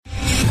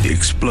The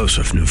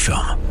explosive new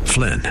film,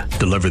 Flynn,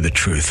 deliver the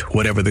truth,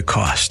 whatever the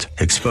cost,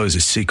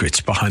 exposes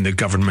secrets behind the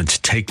government's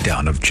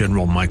takedown of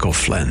General Michael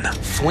Flynn.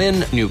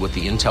 Flynn knew what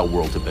the intel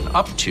world had been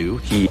up to.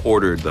 He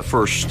ordered the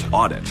first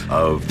audit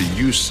of the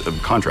use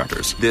of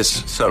contractors.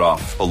 This set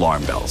off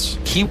alarm bells.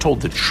 He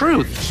told the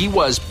truth. He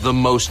was the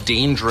most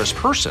dangerous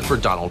person for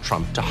Donald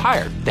Trump to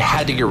hire. They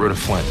had to get rid of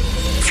Flynn.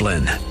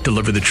 Flynn,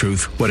 deliver the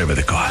truth, whatever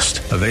the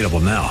cost. Available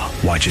now.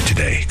 Watch it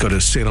today. Go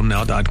to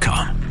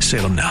salemnow.com.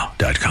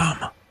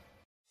 salemnow.com.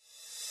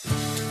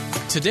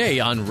 Today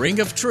on Ring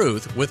of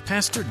Truth with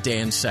Pastor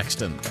Dan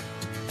Sexton.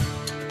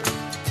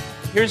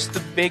 Here's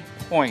the big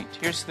point.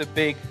 Here's the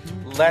big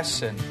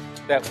lesson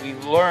that we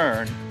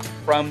learn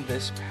from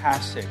this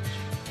passage.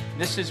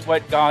 This is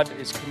what God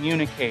is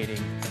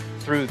communicating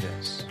through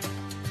this.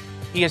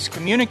 He is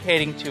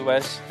communicating to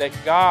us that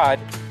God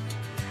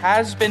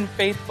has been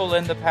faithful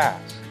in the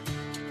past,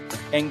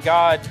 and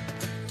God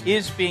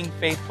is being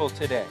faithful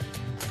today,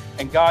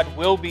 and God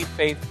will be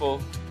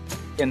faithful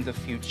in the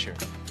future.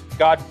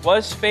 God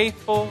was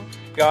faithful,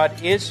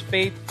 God is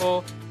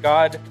faithful,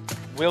 God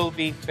will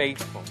be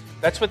faithful.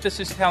 That's what this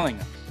is telling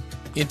us.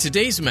 In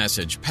today's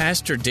message,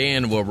 Pastor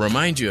Dan will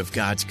remind you of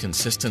God's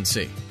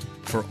consistency.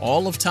 For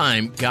all of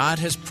time, God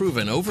has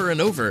proven over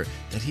and over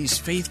that He's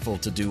faithful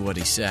to do what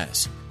He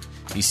says.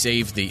 He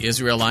saved the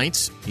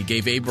Israelites, He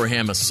gave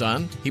Abraham a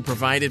son, He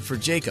provided for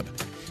Jacob.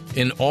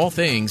 In all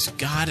things,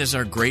 God is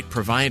our great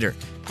provider,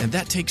 and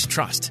that takes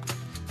trust.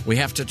 We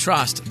have to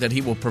trust that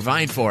He will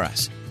provide for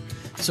us.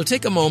 So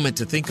take a moment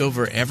to think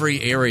over every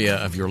area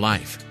of your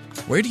life.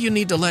 Where do you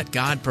need to let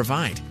God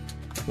provide?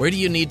 Where do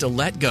you need to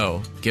let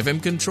go, give Him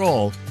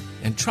control,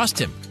 and trust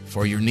Him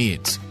for your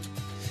needs?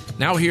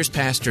 Now here's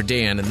Pastor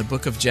Dan in the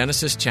book of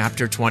Genesis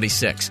chapter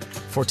 26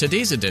 for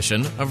today's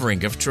edition of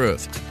Ring of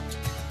Truth.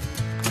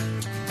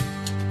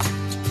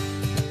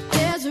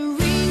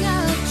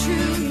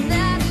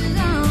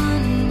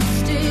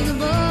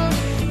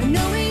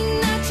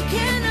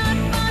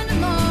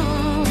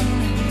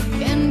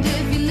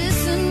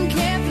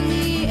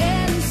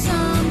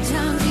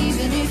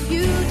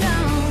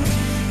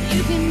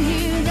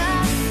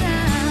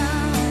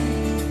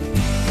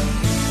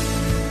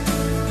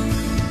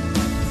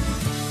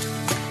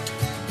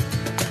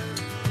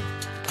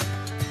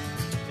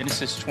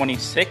 Genesis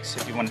 26,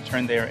 if you want to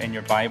turn there in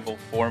your Bible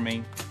for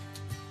me,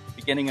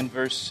 beginning in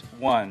verse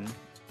 1.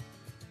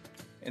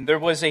 And there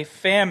was a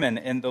famine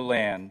in the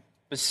land,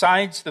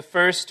 besides the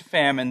first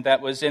famine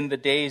that was in the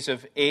days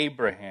of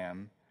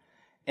Abraham.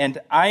 And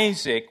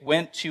Isaac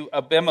went to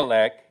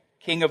Abimelech,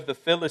 king of the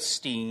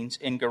Philistines,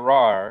 in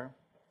Gerar.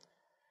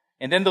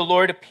 And then the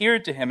Lord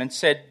appeared to him and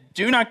said,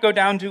 "Do not go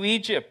down to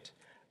Egypt.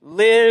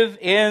 Live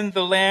in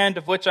the land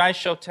of which I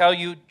shall tell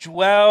you.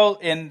 Dwell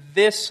in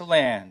this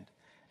land.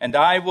 And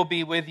I will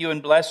be with you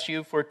and bless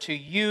you, for to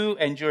you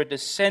and your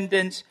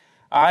descendants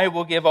I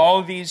will give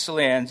all these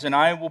lands, and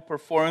I will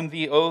perform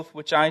the oath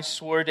which I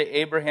swore to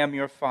Abraham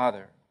your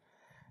father.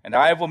 And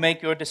I will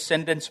make your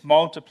descendants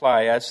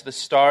multiply as the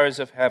stars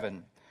of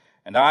heaven.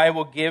 And I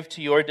will give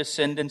to your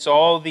descendants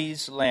all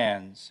these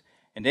lands,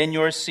 and in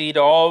your seed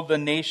all the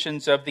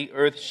nations of the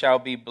earth shall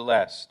be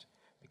blessed,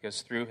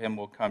 because through him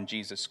will come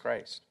Jesus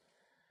Christ.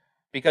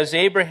 Because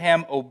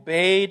Abraham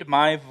obeyed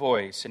my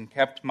voice and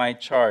kept my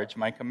charge,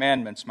 my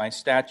commandments, my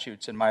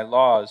statutes, and my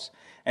laws.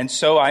 And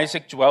so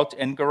Isaac dwelt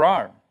in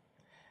Gerar,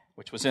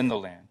 which was in the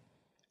land.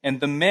 And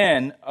the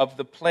men of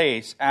the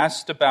place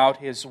asked about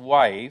his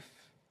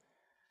wife,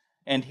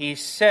 and he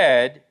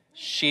said,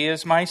 'She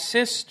is my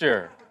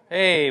sister.'"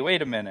 Hey,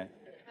 wait a minute.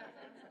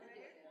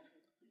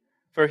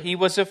 For he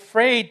was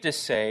afraid to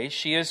say,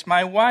 "She is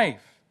my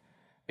wife,"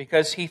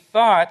 because he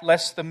thought,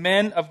 lest the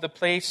men of the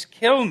place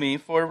kill me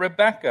for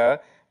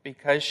Rebekah,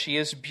 because she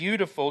is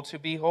beautiful to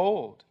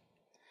behold.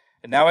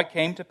 And now it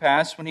came to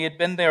pass, when he had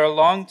been there a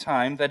long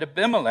time, that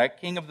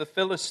Abimelech, king of the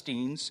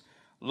Philistines,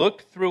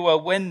 looked through a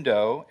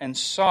window and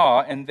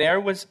saw, and there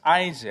was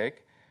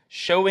Isaac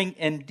showing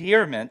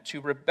endearment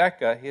to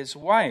Rebekah, his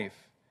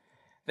wife.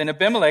 Then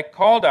Abimelech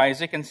called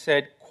Isaac and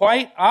said,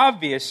 "Quite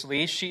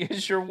obviously, she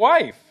is your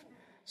wife.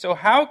 So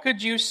how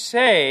could you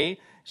say,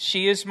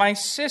 'She is my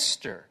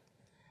sister'?"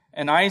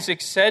 And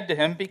Isaac said to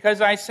him,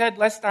 "Because I said,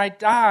 lest I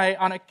die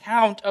on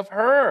account of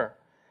her."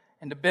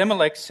 And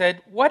Abimelech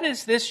said, "What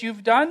is this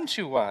you've done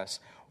to us?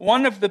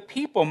 One of the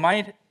people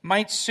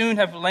might soon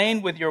have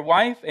lain with your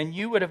wife, and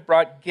you would have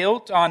brought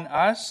guilt on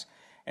us."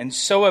 And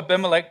so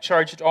Abimelech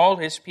charged all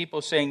his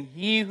people, saying,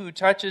 "He who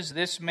touches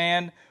this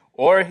man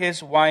or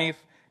his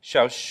wife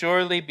shall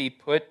surely be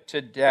put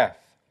to death."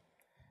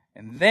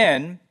 And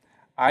then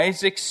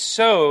Isaac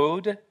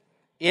sowed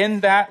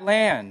in that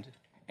land,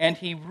 and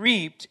he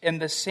reaped in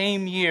the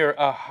same year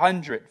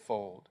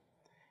 100-fold.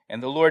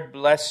 And the Lord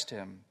blessed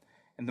him.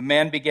 And the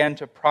man began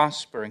to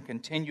prosper and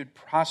continued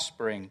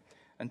prospering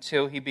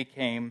until he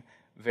became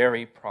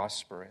very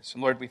prosperous.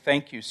 And Lord, we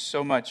thank you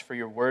so much for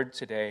your word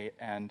today.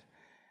 And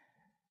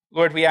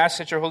Lord, we ask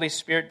that your Holy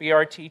Spirit be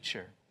our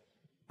teacher.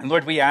 And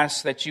Lord, we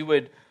ask that you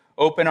would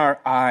open our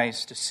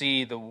eyes to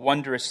see the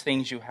wondrous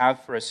things you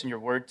have for us in your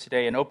word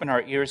today, and open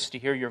our ears to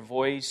hear your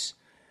voice.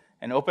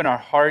 and open our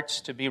hearts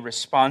to be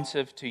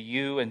responsive to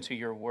you and to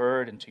your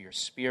word and to your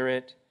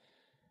Spirit.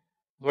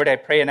 Lord, I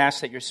pray and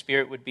ask that your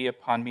Spirit would be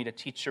upon me to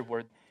teach your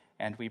word,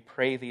 and we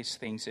pray these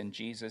things in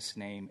Jesus'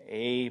 name.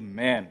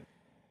 Amen.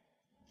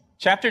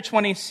 Chapter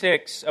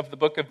 26 of the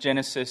book of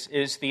Genesis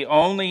is the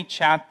only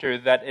chapter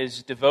that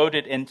is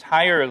devoted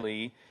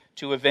entirely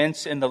to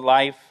events in the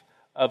life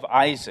of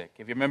Isaac.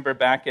 If you remember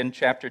back in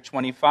chapter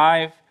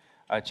 25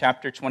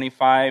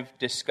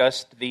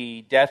 discussed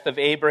the death of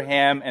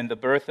Abraham and the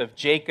birth of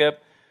Jacob.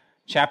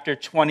 Chapter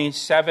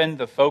 27,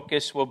 the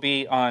focus will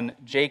be on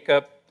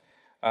Jacob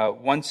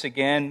once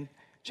again.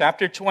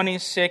 Chapter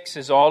 26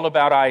 is all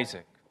about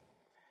Isaac.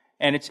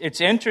 And it's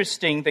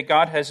interesting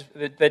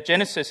that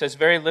Genesis has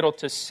very little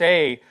to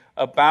say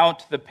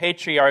about the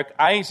patriarch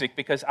Isaac,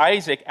 because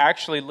Isaac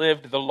actually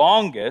lived the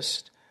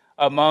longest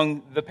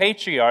among the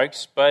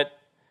patriarchs, but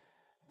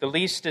the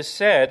least is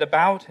said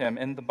about him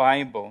in the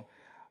Bible.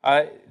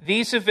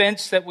 These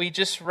events that we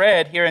just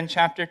read here in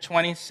chapter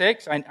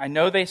 26, I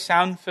know they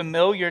sound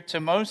familiar to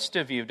most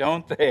of you,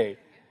 don't they?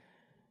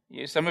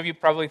 Some of you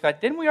probably thought,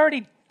 didn't we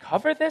already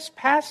cover this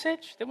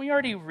passage? Didn't we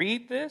already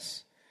read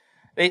this?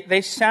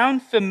 They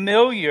sound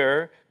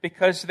familiar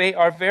because they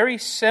are very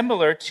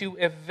similar to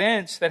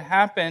events that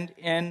happened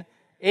in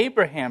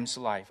Abraham's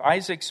life,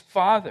 Isaac's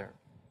father.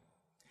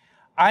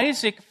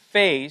 Isaac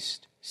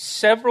faced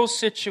several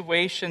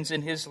situations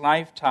in his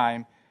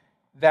lifetime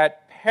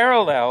that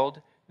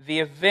paralleled the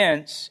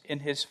events in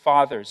his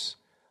father's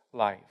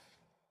life.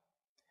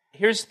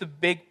 Here's the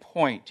big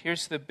point.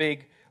 Here's the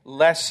big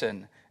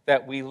lesson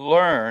that we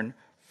learn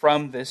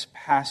from this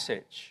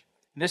passage.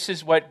 This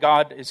is what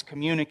God is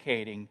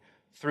communicating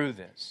through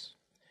this.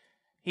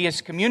 He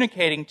is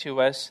communicating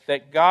to us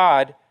that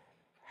God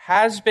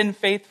has been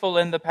faithful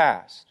in the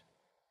past,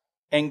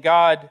 and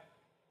God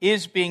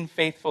is being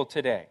faithful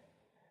today,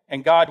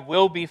 and God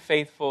will be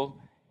faithful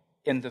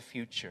in the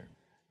future.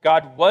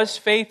 God was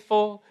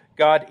faithful,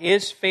 God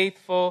is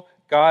faithful,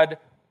 God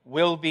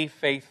will be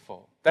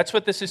faithful. That's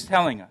what this is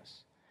telling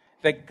us,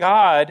 that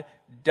God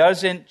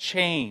doesn't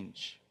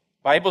change.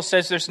 The Bible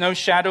says there's no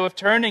shadow of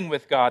turning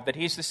with God, that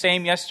He's the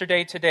same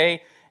yesterday,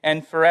 today,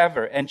 and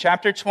forever. And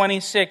chapter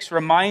 26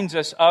 reminds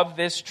us of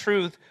this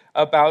truth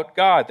about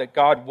God, that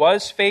God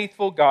was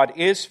faithful, God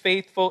is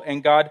faithful,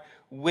 and God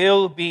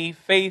will be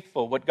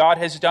faithful. What God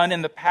has done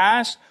in the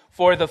past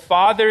for the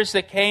fathers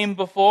that came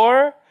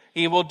before,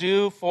 He will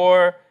do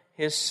for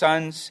His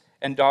sons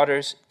and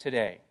daughters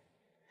today.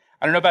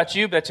 I don't know about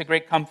you, but that's a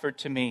great comfort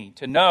to me,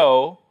 to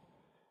know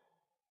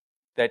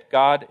that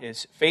God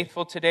is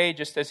faithful today,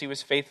 just as He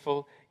was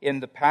faithful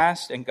in the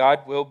past, and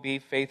God will be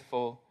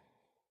faithful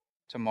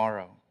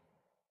tomorrow.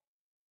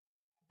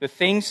 The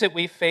things that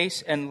we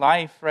face in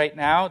life right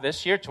now,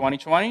 this year,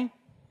 2020,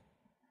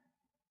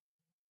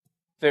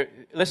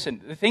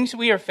 listen, the things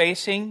we are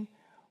facing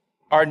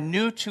are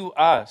new to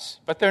us,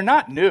 but they're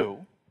not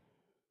new.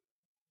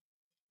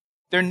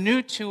 They're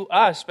new to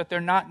us, but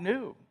they're not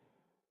new.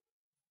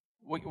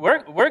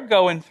 We're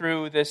going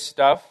through this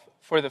stuff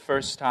for the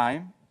first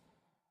time,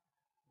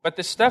 but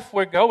the stuff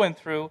we're going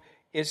through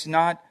is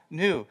not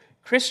new.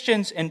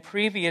 Christians in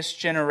previous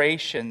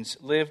generations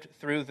lived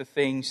through the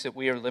things that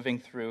we are living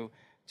through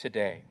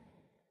today.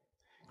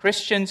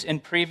 Christians in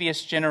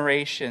previous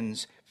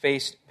generations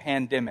faced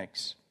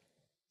pandemics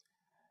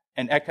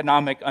and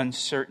economic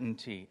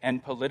uncertainty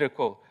and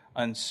political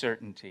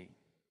uncertainty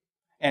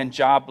and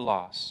job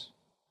loss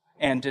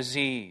and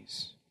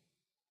disease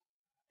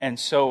and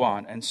so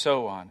on and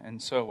so on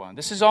and so on.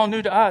 This is all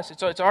new to us.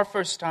 It's our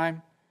first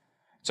time.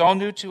 It's all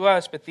new to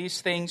us, but these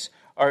things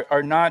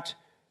are not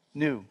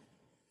new.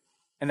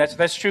 And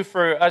that's true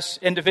for us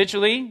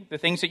individually, the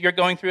things that you're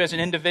going through as an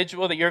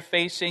individual that you're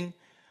facing.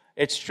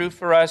 It's true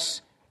for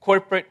us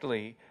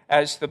corporately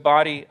as the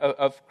body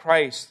of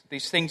Christ.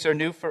 These things are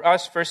new for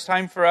us, first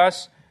time for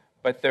us,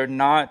 but they're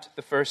not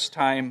the first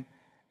time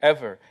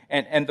ever.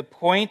 And the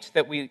point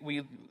that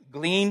we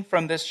glean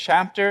from this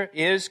chapter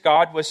is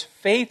God was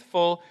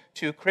faithful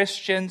to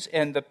Christians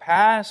in the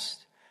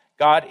past.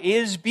 God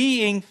is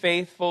being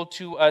faithful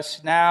to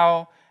us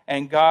now,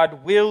 and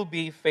God will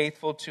be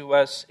faithful to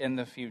us in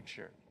the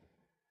future.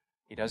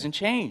 He doesn't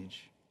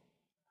change.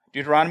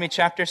 Deuteronomy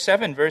chapter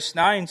 7, verse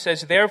 9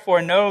 says,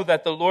 "Therefore know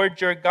that the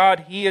Lord your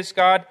God, He is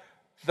God,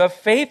 the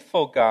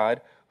faithful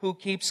God, who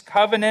keeps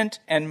covenant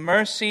and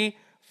mercy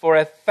for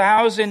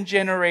 1,000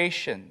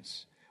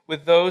 generations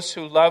with those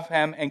who love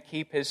Him and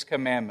keep His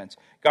commandments."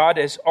 God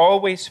is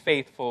always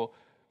faithful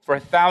for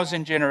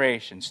 1,000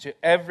 generations. To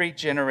every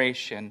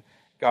generation,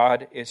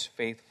 God is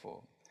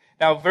faithful.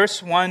 Now,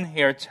 verse 1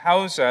 here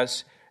tells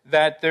us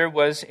that there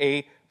was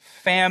a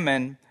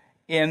famine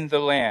in the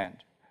land.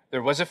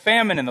 There was a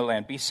famine in the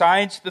land,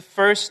 besides the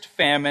first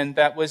famine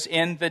that was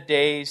in the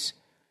days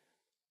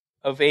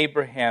of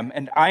Abraham.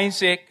 And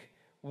Isaac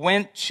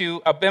went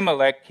to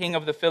Abimelech, king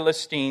of the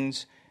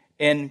Philistines,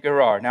 in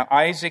Gerar. Now,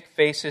 Isaac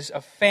faces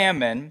a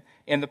famine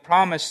in the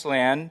promised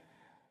land,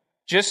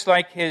 just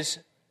like his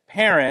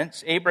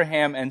parents,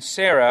 Abraham and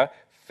Sarah,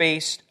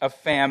 faced a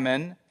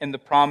famine in the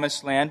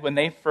Promised Land. When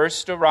they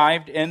first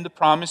arrived in the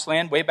Promised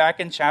Land, way back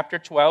in chapter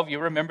 12, you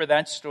remember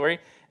that story.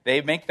 They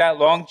make that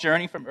long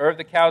journey from Ur of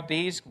the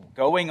Chaldees,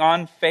 going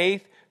on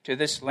faith to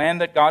this land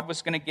that God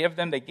was going to give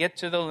them. They get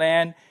to the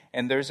land,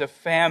 and there's a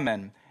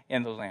famine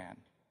in the land.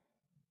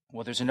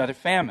 Well, there's another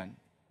famine.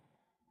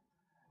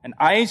 And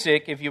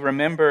Isaac, if you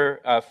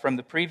remember from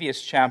the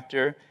previous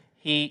chapter,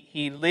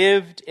 he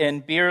lived in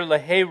Beer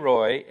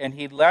Lahairoi, and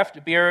he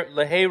left Beer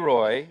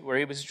Lahairoi, where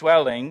he was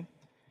dwelling,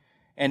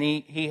 and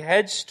he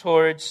heads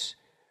towards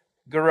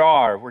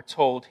Gerar, we're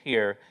told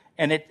here.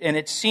 And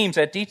it seems,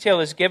 that detail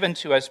is given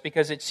to us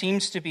because it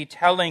seems to be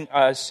telling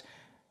us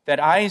that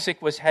Isaac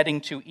was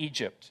heading to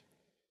Egypt.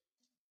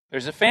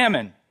 There's a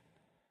famine.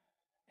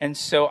 And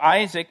so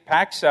Isaac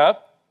packs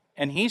up,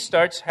 and he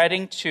starts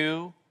heading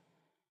to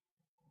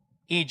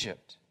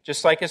Egypt,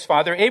 just like his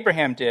father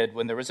Abraham did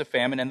when there was a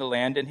famine in the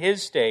land in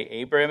his day.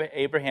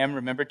 Abraham,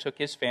 remember, took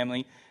his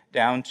family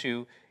down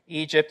to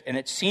Egypt, and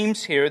it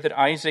seems here that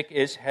Isaac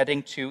is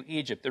heading to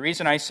Egypt. The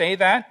reason I say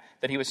that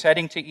he was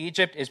heading to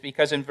Egypt, is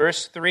because in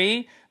verse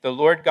 3, the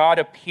Lord God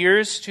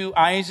appears to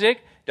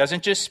Isaac,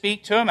 doesn't just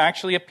speak to him,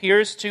 actually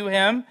appears to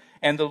him,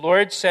 and the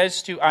Lord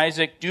says to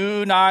Isaac,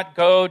 do not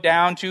go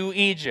down to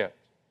Egypt.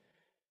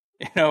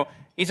 You know,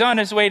 he's on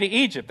his way to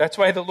Egypt. That's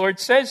why the Lord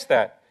says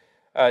that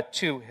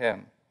to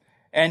him.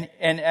 And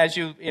as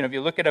if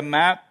you look at a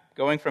map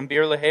going from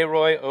Beer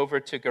Lahairoi over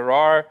to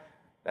Gerar,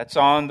 that's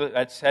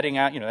heading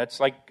out, that's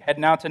like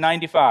heading out to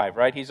 95,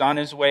 right? He's on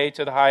his way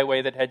to the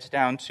highway that heads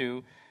down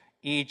to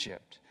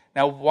Egypt.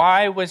 Now,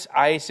 why was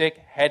Isaac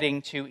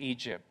heading to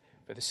Egypt?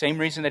 For the same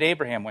reason that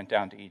Abraham went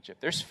down to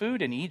Egypt. There's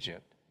food in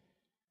Egypt.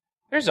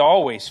 There's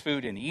always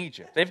food in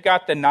Egypt. They've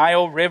got the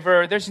Nile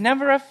River. There's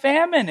never a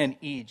famine in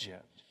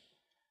Egypt.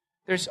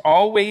 There's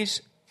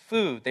always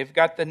food. They've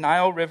got the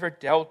Nile River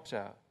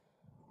Delta.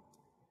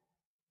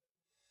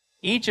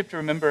 Egypt,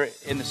 remember,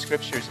 in the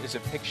Scriptures is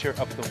a picture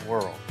of the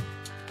world.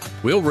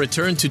 We'll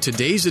return to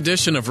today's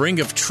edition of Ring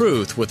of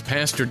Truth with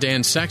Pastor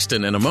Dan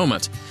Sexton in a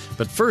moment.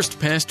 But first,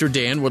 Pastor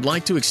Dan would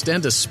like to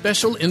extend a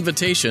special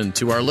invitation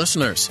to our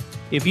listeners.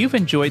 If you've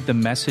enjoyed the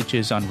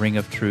messages on Ring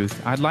of Truth,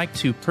 I'd like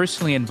to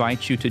personally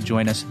invite you to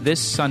join us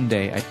this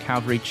Sunday at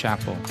Calvary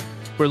Chapel.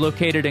 We're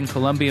located in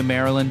Columbia,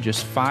 Maryland,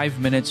 just 5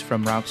 minutes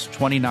from routes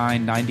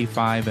 29,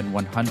 95, and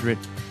 100.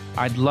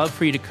 I'd love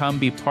for you to come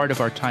be part of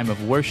our time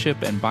of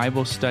worship and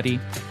Bible study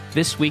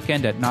this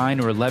weekend at 9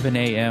 or 11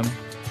 a.m.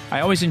 I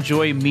always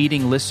enjoy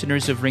meeting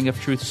listeners of Ring of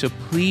Truth, so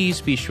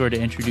please be sure to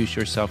introduce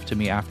yourself to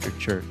me after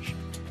church.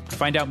 To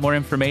find out more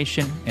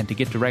information and to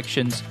get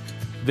directions,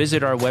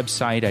 visit our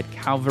website at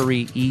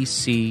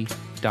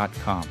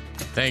calvaryec.com.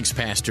 Thanks,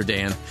 Pastor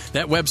Dan.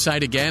 That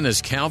website again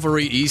is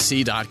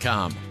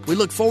calvaryec.com. We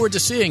look forward to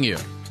seeing you.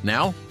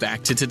 Now,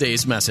 back to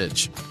today's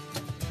message.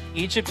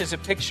 Egypt is a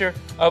picture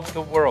of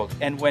the world.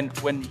 And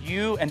when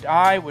you and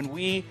I, when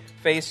we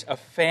face a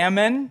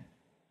famine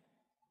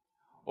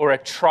or a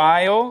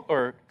trial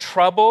or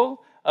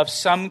trouble of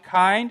some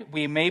kind,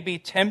 we may be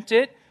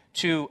tempted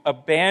to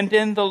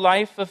abandon the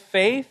life of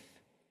faith,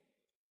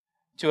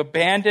 to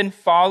abandon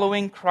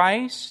following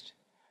Christ,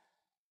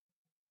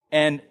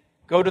 and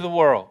go to the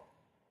world,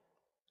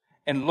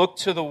 and look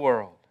to the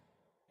world,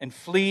 and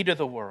flee to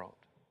the world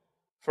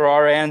for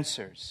our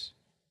answers.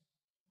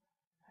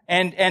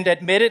 And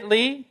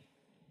admittedly,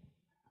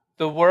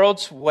 the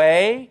world's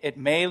way, it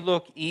may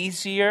look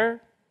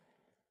easier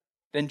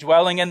than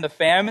dwelling in the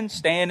famine,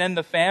 staying in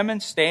the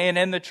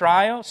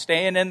trial,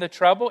 staying in the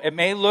trouble. It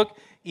may look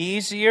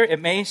easier.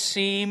 It may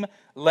seem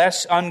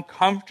less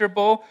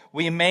uncomfortable.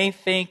 We may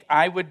think,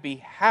 I would be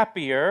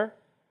happier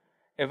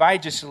if I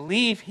just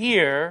leave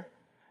here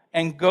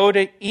and go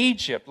to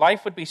Egypt.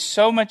 Life would be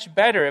so much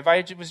better if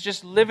I was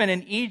just living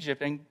in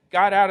Egypt and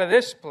got out of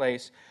this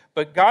place.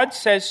 But God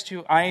says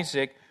to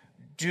Isaac,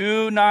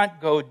 do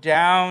not go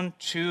down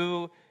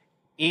to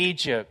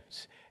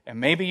Egypt.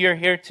 And maybe you're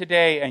here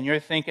today and you're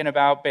thinking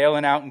about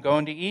bailing out and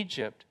going to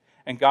Egypt.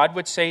 And God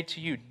would say to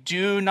you,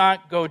 do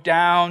not go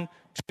down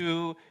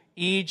to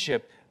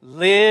Egypt.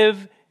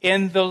 Live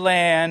in the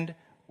land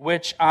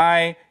which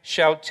I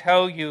shall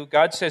tell you.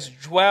 God says,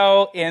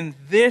 dwell in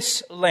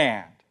this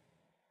land,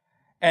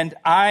 and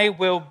I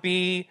will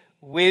be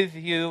with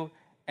you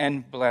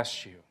and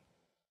bless you.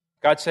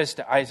 God says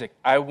to Isaac,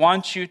 I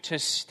want you to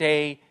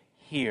stay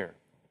here.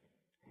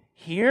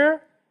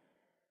 Here?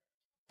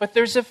 But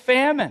there's a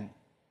famine.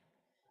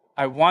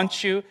 I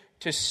want you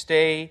to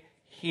stay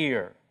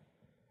here.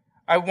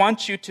 I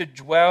want you to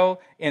dwell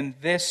in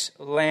this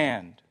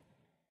land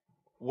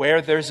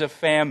where there's a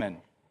famine.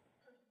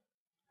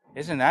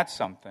 Isn't that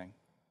something?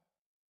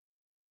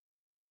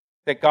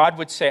 That God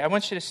would say, I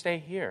want you to stay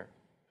here.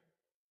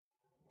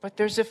 But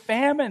there's a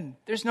famine.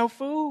 There's no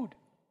food.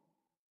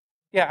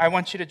 Yeah, I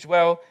want you to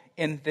dwell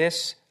in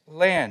this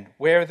land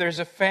where there's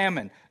a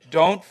famine.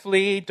 Don't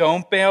flee.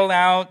 Don't bail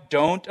out.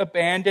 Don't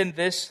abandon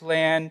this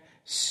land.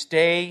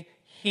 Stay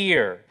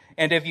here.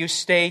 And if you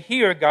stay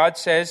here, God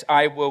says,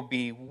 I will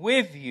be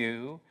with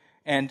you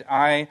and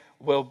I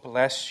will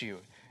bless you.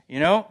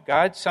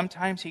 God,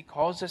 sometimes He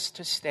calls us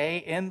to stay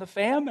in the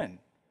famine.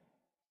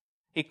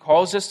 He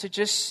calls us to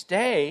just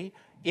stay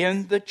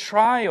in the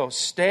trial,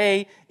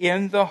 stay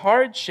in the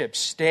hardship,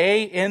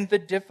 stay in the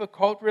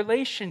difficult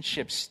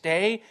relationship,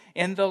 stay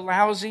in the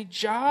lousy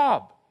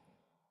job.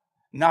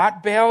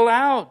 Not bail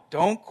out.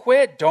 Don't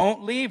quit.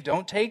 Don't leave.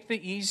 Don't take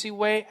the easy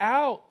way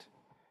out.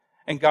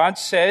 And God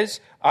says,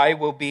 I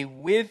will be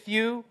with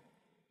you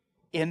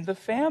in the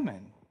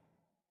famine.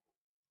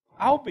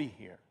 I'll be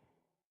here.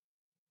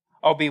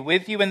 I'll be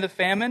with you in the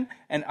famine,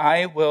 and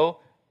I will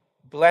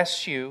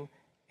bless you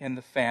in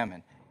the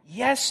famine.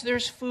 Yes,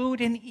 there's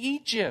food in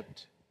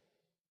Egypt.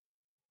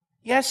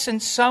 Yes, in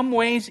some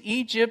ways,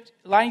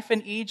 life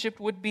in Egypt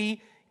would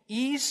be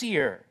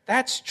easier.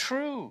 That's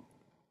true.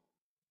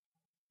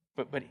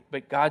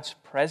 But God's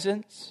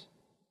presence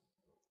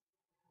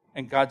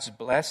and God's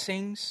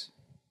blessings,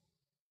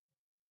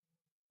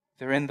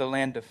 they're in the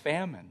land of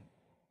famine.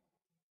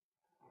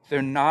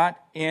 They're not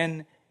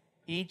in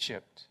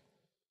Egypt.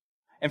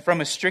 And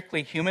from a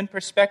strictly human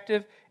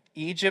perspective,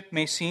 Egypt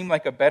may seem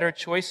like a better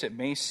choice. It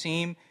may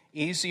seem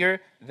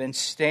easier than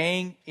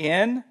staying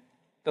in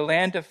the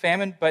land of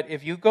famine. But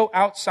if you go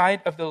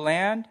outside of the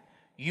land,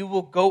 you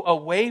will go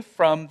away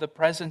from the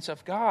presence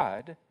of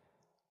God.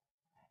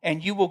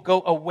 And you will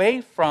go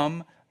away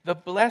from the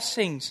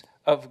blessings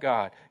of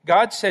God.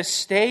 God says,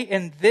 stay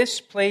in this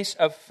place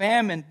of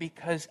famine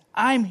because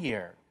I'm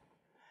here.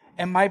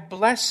 And my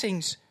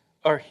blessings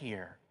are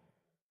here.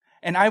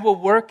 And I will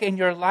work in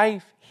your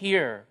life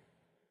here.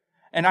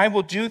 And I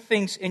will do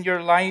things in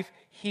your life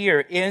here,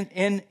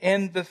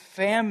 in the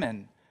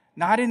famine,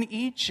 not in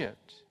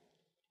Egypt.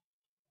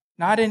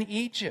 Not in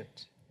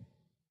Egypt.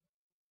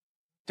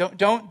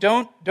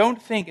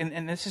 Don't think,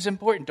 and this is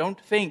important, don't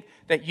think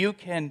that you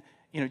can,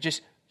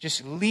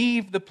 just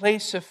leave the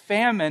place of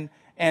famine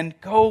and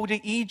go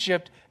to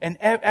Egypt and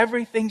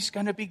everything's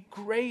going to be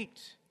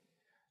great.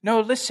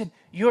 No, listen,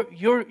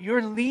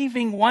 you're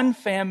leaving one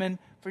famine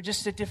for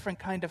just a different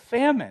kind of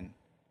famine.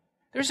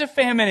 There's a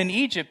famine in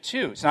Egypt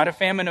too. It's not a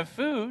famine of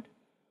food,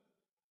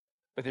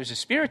 but there's a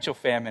spiritual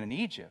famine in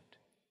Egypt.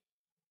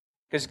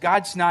 Because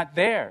God's not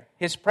there.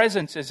 His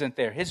presence isn't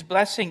there. His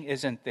blessing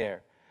isn't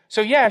there.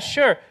 So yeah,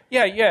 sure.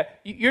 Yeah.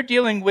 You're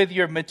dealing with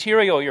your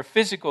material, your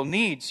physical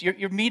needs.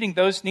 You're meeting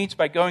those needs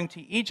by going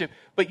to Egypt.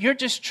 But you're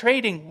just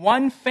trading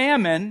one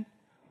famine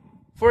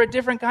for a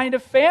different kind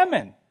of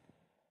famine.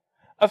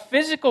 A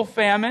physical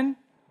famine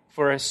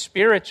for a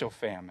spiritual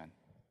famine.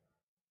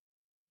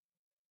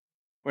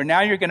 Where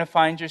now you're going to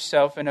find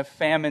yourself in a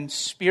famine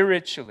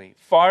spiritually,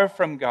 far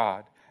from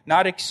God,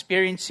 not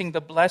experiencing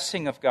the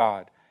blessing of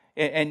God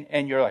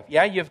in your life.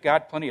 Yeah, you've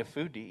got plenty of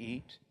food to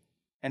eat.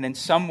 And in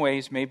some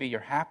ways, maybe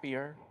you're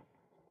happier.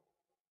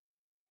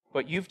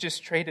 But you've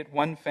just traded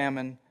one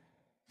famine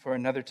for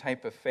another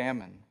type of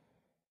famine.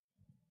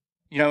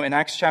 In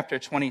Acts chapter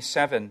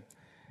 27,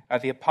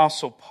 the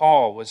Apostle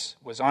Paul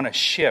was on a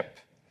ship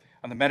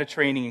on the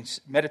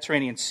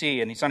Mediterranean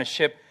Sea, and he's on a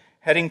ship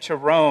heading to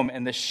Rome,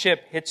 and the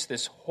ship hits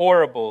this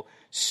horrible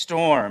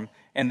storm,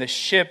 and the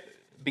ship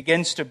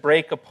begins to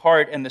break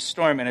apart in the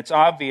storm, and it's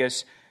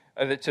obvious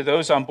to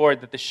those on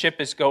board that the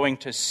ship is going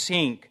to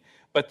sink.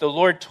 But the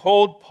Lord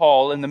told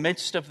Paul in the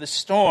midst of the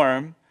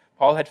storm,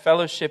 Paul had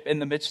fellowship in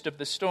the midst of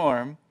the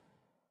storm,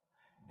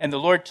 and the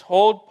Lord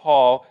told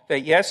Paul that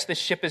yes, the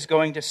ship is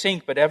going to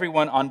sink, but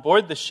everyone on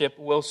board the ship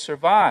will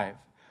survive.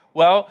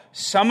 Well,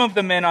 some of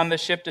the men on the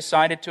ship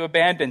decided to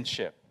abandon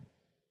ship,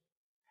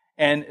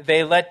 and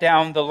they let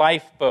down the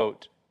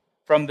lifeboat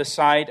from the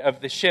side of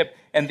the ship.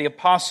 And the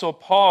Apostle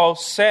Paul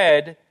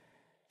said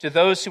to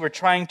those who were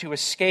trying to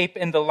escape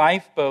in the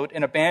lifeboat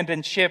and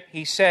abandon ship,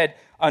 he said,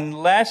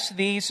 unless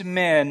these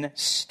men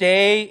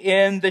stay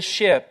in the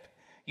ship,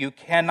 you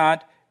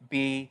cannot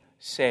be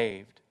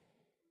saved.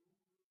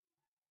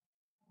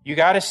 You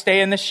got to stay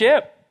in the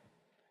ship.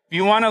 If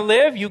you want to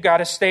live, you got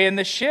to stay in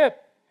the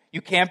ship. You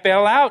can't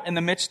bail out in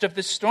the midst of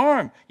the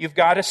storm. You've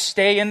got to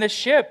stay in the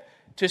ship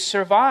to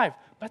survive.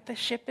 But the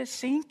ship is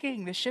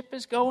sinking. The ship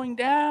is going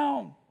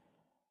down.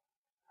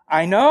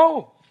 I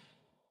know.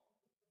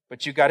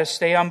 But you got to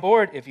stay on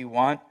board if you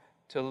want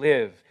to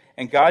live.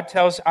 And God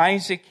tells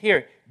Isaac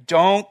here,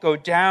 don't go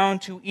down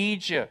to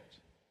Egypt.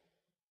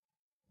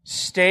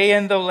 Stay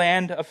in the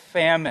land of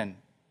famine.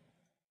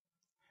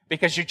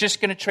 Because you're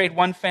just going to trade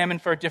one famine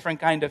for a different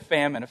kind of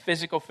famine, a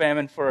physical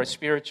famine for a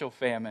spiritual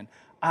famine.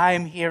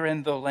 I'm here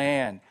in the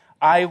land.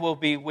 I will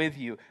be with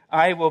you.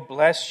 I will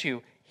bless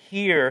you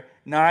here,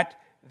 not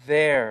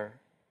there.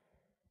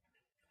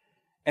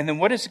 And then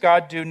what does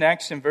God do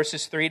next? In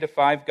verses 3 to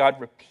 5, God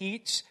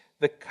repeats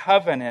the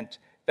covenant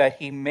that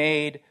he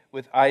made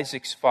with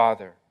Isaac's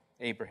father,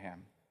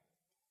 Abraham.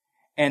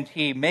 And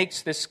he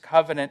makes this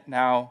covenant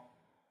now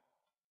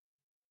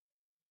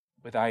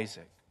with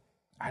Isaac.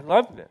 I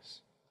love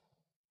this.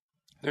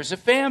 There's a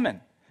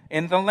famine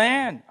in the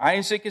land.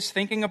 Isaac is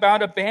thinking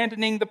about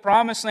abandoning the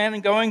promised land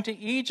and going to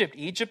Egypt.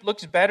 Egypt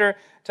looks better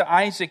to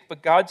Isaac,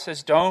 but God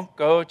says, don't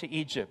go to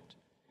Egypt.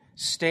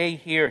 Stay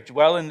here.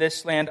 Dwell in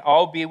this land.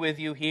 I'll be with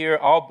you here.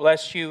 I'll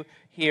bless you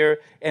here.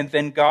 And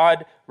then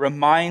God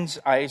reminds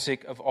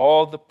Isaac of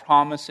all the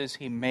promises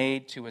he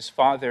made to his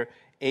father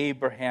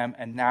Abraham.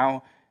 And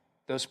now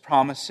those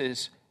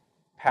promises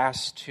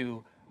pass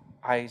to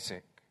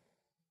Isaac.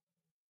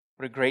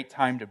 What a great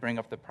time to bring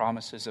up the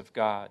promises of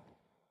God.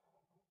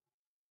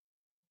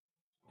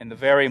 In the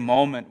very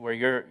moment where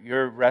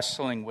you're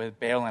wrestling with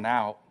bailing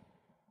out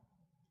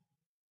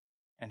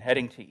and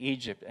heading to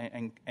Egypt,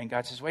 and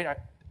God says, wait,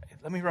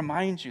 let me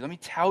remind you, let me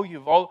tell you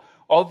of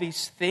all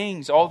these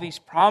things, all these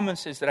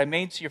promises that I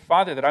made to your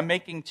father, that I'm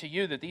making to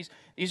you, that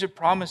these are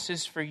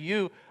promises for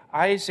you,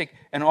 Isaac.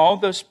 And all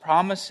those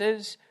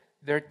promises,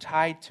 they're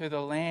tied to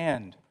the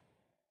land.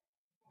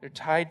 They're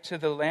tied to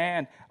the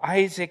land.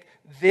 Isaac,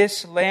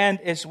 this land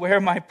is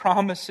where my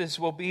promises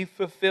will be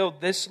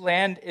fulfilled. This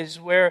land is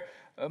where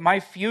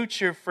my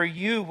future for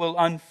you will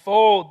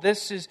unfold.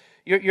 This is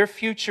your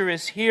future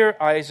is here,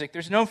 Isaac.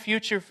 There's no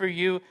future for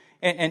you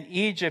in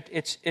Egypt.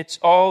 It's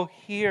all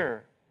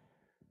here.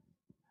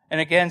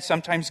 And again,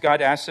 sometimes God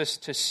asks us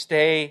to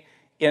stay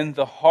in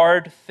the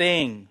hard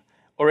thing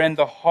or in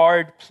the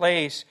hard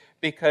place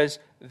because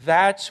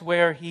that's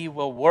where He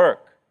will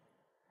work.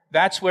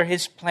 That's where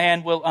His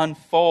plan will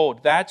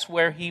unfold. That's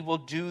where He will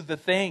do the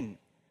thing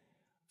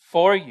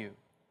for you.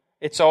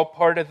 It's all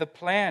part of the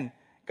plan.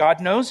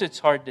 God knows it's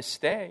hard to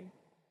stay.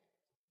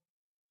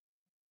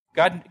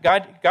 God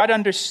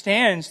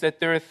understands that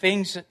there are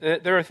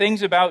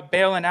things about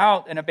bailing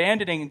out and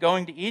abandoning and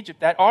going to Egypt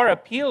that are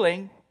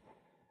appealing,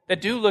 that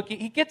do look.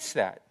 He gets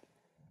that.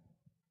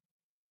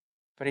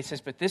 But He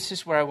says, but this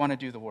is where I want to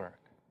do the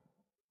work.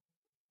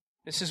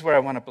 This is where I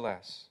want to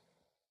bless.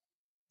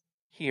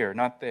 Here,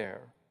 not there.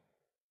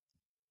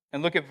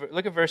 And look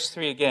at verse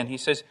 3 again. He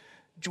says,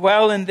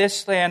 dwell in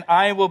this land,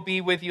 I will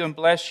be with you and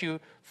bless you.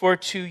 For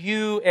to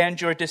you and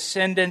your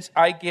descendants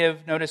I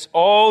give, notice,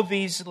 all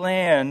these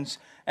lands,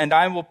 and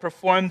I will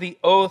perform the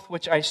oath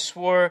which I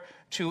swore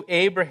to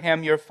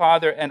Abraham your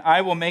father, and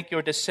I will make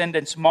your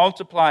descendants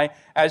multiply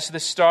as the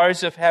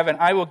stars of heaven.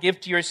 I will give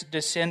to your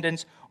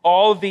descendants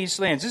all these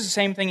lands. This is the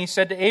same thing He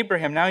said to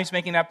Abraham. Now He's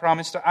making that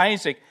promise to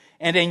Isaac.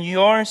 And in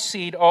your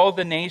seed all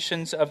the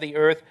nations of the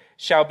earth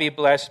shall be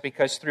blessed,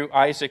 because through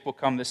Isaac will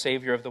come the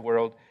Savior of the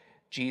world,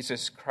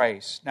 Jesus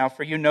Christ. Now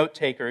for you note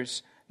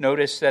takers,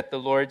 notice that the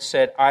Lord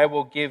said, I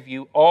will give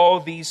you all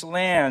these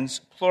lands,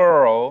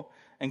 plural.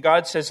 And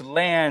God says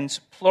lands,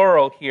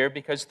 plural here,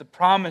 because the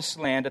promised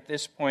land at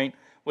this point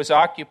was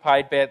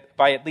occupied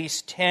by at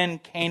least 10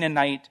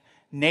 Canaanite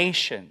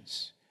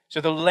nations. So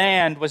the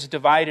land was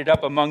divided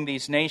up among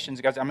these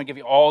nations. God said, I'm going to give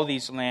you all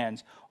these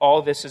lands.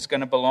 All this is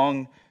going to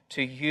belong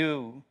to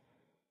you.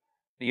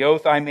 The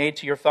oath I made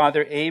to your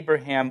father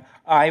Abraham,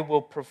 I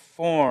will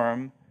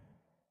perform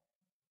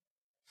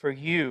for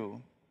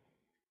you.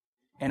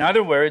 In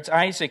other words,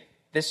 Isaac,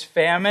 this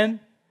famine,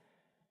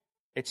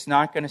 it's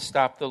not going to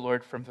stop the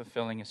Lord from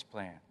fulfilling His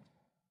plan.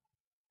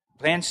 The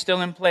plan's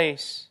still in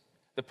place.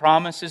 The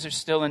promises are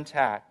still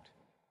intact.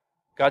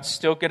 God's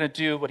still going to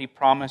do what He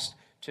promised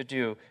to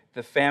do.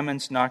 The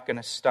famine's not going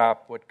to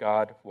stop what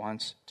God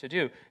wants to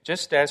do.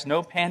 Just as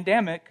no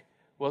pandemic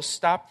will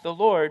stop the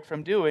Lord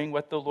from doing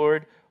what the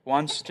Lord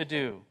wants to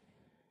do.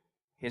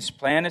 His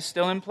plan is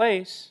still in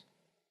place.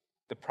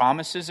 The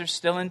promises are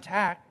still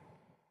intact.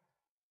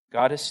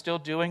 God is still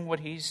doing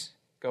what He's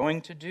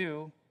going to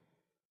do.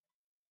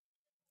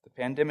 The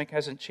pandemic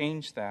hasn't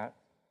changed that.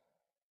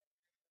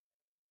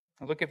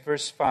 Now look at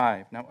verse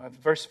 5. Now,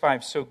 verse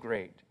 5 is so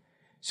great.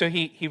 So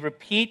he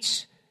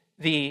repeats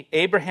the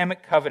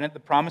Abrahamic covenant, the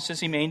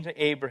promises He made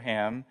to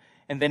Abraham,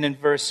 and then in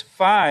verse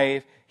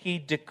 5, He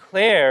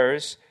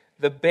declares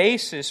the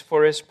basis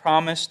for His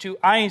promise to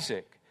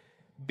Isaac.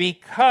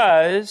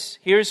 Because,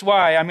 here's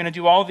why, I'm going to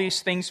do all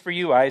these things for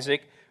you,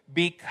 Isaac,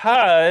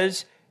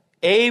 because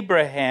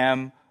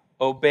Abraham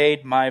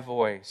obeyed my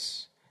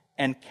voice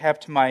and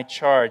kept my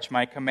charge,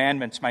 my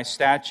commandments, my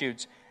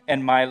statutes,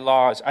 and my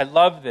laws. I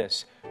love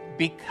this.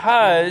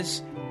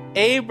 Because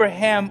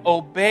Abraham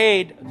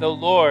obeyed the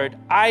Lord,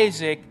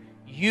 Isaac,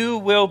 you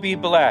will be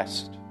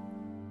blessed.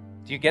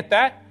 Do you get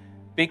that?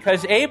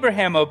 Because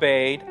Abraham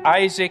obeyed,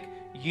 Isaac,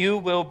 you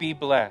will be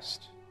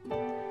blessed.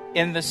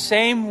 In the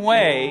same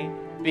way,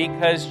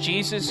 because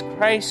Jesus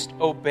Christ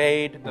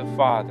obeyed the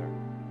Father,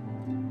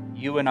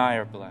 you and I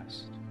are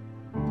blessed.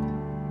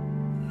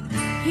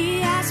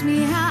 He asked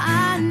me how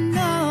I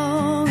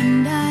know,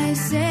 and I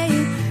say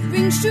it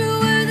rings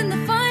truer than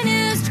the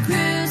finest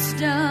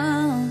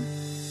crystal.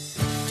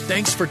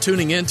 Thanks for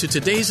tuning in to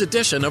today's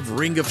edition of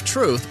Ring of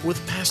Truth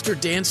with Pastor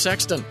Dan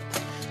Sexton.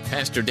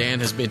 Pastor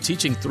Dan has been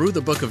teaching through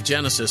the book of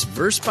Genesis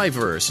verse by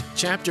verse,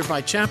 chapter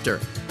by chapter,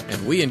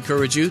 and we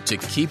encourage you to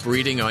keep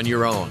reading on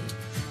your own.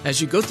 As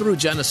you go through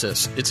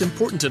Genesis, it's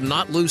important to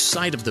not lose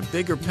sight of the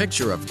bigger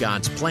picture of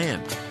God's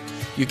plan.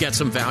 You get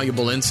some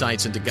valuable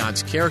insights into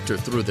God's character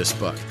through this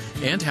book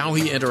and how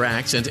He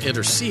interacts and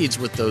intercedes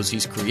with those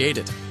He's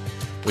created.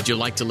 Would you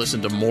like to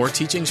listen to more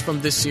teachings from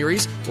this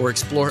series or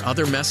explore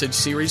other message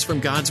series from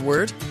God's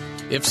Word?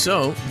 If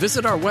so,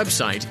 visit our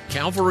website,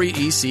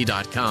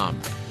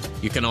 calvaryec.com.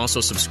 You can also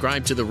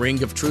subscribe to the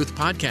Ring of Truth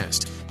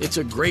podcast. It's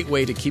a great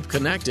way to keep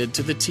connected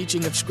to the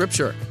teaching of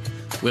Scripture.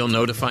 We'll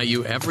notify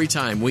you every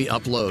time we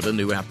upload a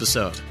new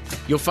episode.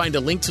 You'll find a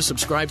link to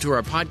subscribe to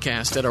our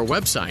podcast at our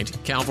website,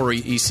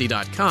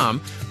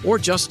 calvaryec.com, or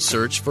just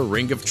search for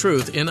Ring of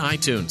Truth in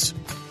iTunes.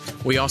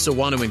 We also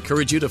want to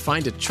encourage you to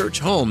find a church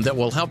home that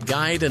will help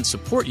guide and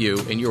support you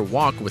in your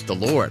walk with the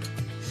Lord.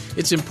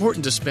 It's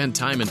important to spend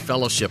time in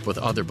fellowship with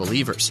other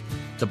believers.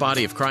 The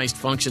body of Christ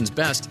functions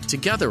best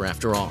together,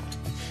 after all.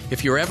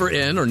 If you're ever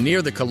in or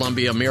near the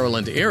Columbia,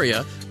 Maryland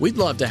area, we'd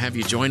love to have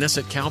you join us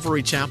at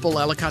Calvary Chapel,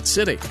 Ellicott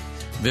City.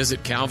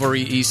 Visit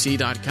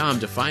calvaryec.com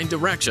to find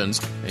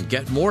directions and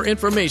get more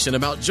information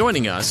about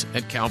joining us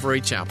at Calvary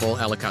Chapel,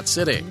 Ellicott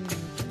City.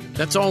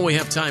 That's all we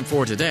have time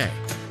for today.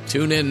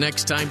 Tune in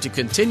next time to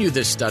continue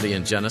this study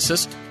in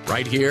Genesis,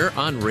 right here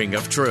on Ring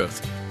of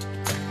Truth.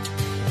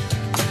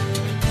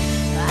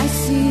 I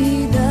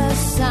see the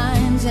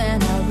signs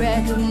and I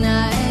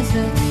recognize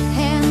the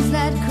hands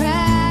that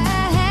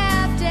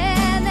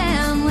crafted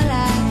them. Well,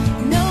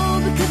 I know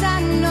because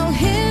I know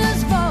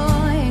His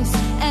voice,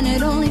 and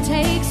it only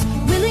takes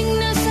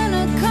willingness and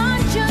a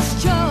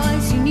conscious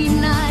choice. You need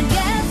not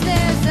guess,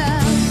 there's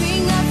a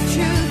ring of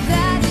truth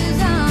that is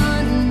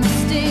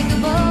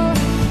unmistakable,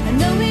 and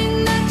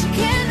knowing that you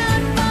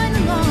cannot find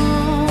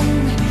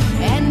alone.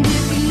 And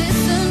if you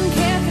listen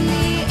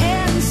carefully,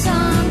 and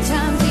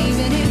sometimes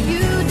even if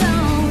you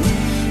don't,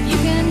 you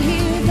can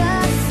hear the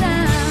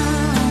sound.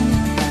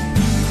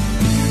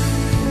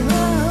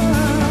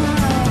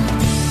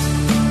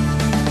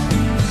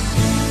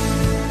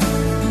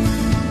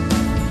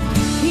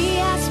 He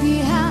asked me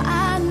how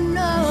I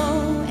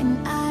know,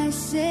 and I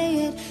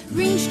say it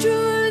rings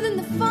truer than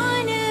the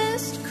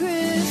finest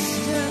crystal.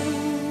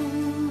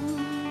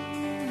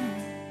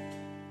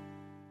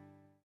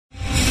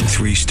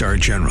 3-star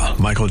General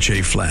Michael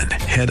J. Flynn,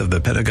 head of the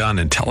Pentagon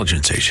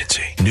Intelligence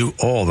Agency, knew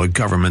all the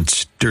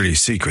government's dirty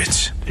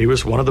secrets. He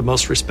was one of the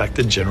most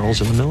respected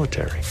generals in the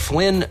military.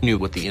 Flynn knew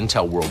what the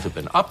intel world had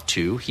been up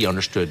to. He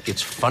understood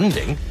its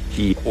funding.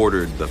 He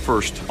ordered the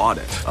first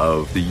audit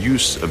of the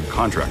use of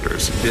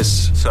contractors.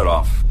 This set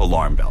off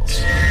alarm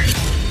bells.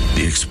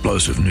 The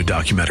explosive new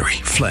documentary,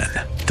 Flynn,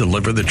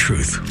 Deliver the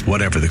Truth,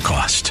 Whatever the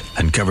Cost,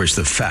 uncovers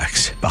the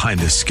facts behind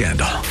this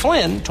scandal.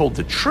 Flynn told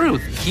the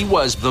truth. He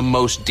was the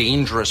most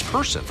dangerous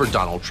person for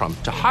Donald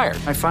Trump to hire.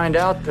 I find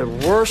out the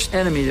worst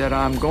enemy that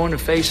I'm going to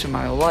face in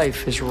my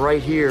life is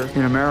right here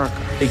in America.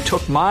 They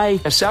took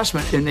my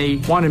assessment and they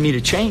wanted me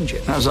to change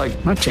it. And I was like,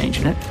 I'm not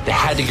changing it. They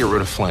had to get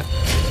rid of Flynn.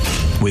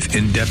 With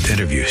in-depth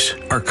interviews,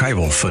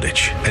 archival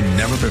footage, and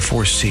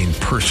never-before-seen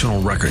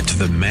personal records of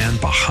the man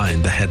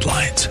behind the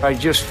headlines. I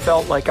just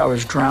felt like I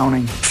was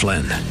drowning.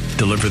 Flynn,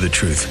 Deliver the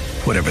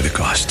Truth, Whatever the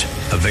Cost.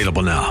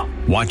 Available now.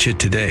 Watch it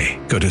today.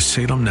 Go to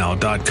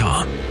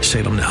salemnow.com.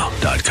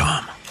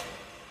 salemnow.com.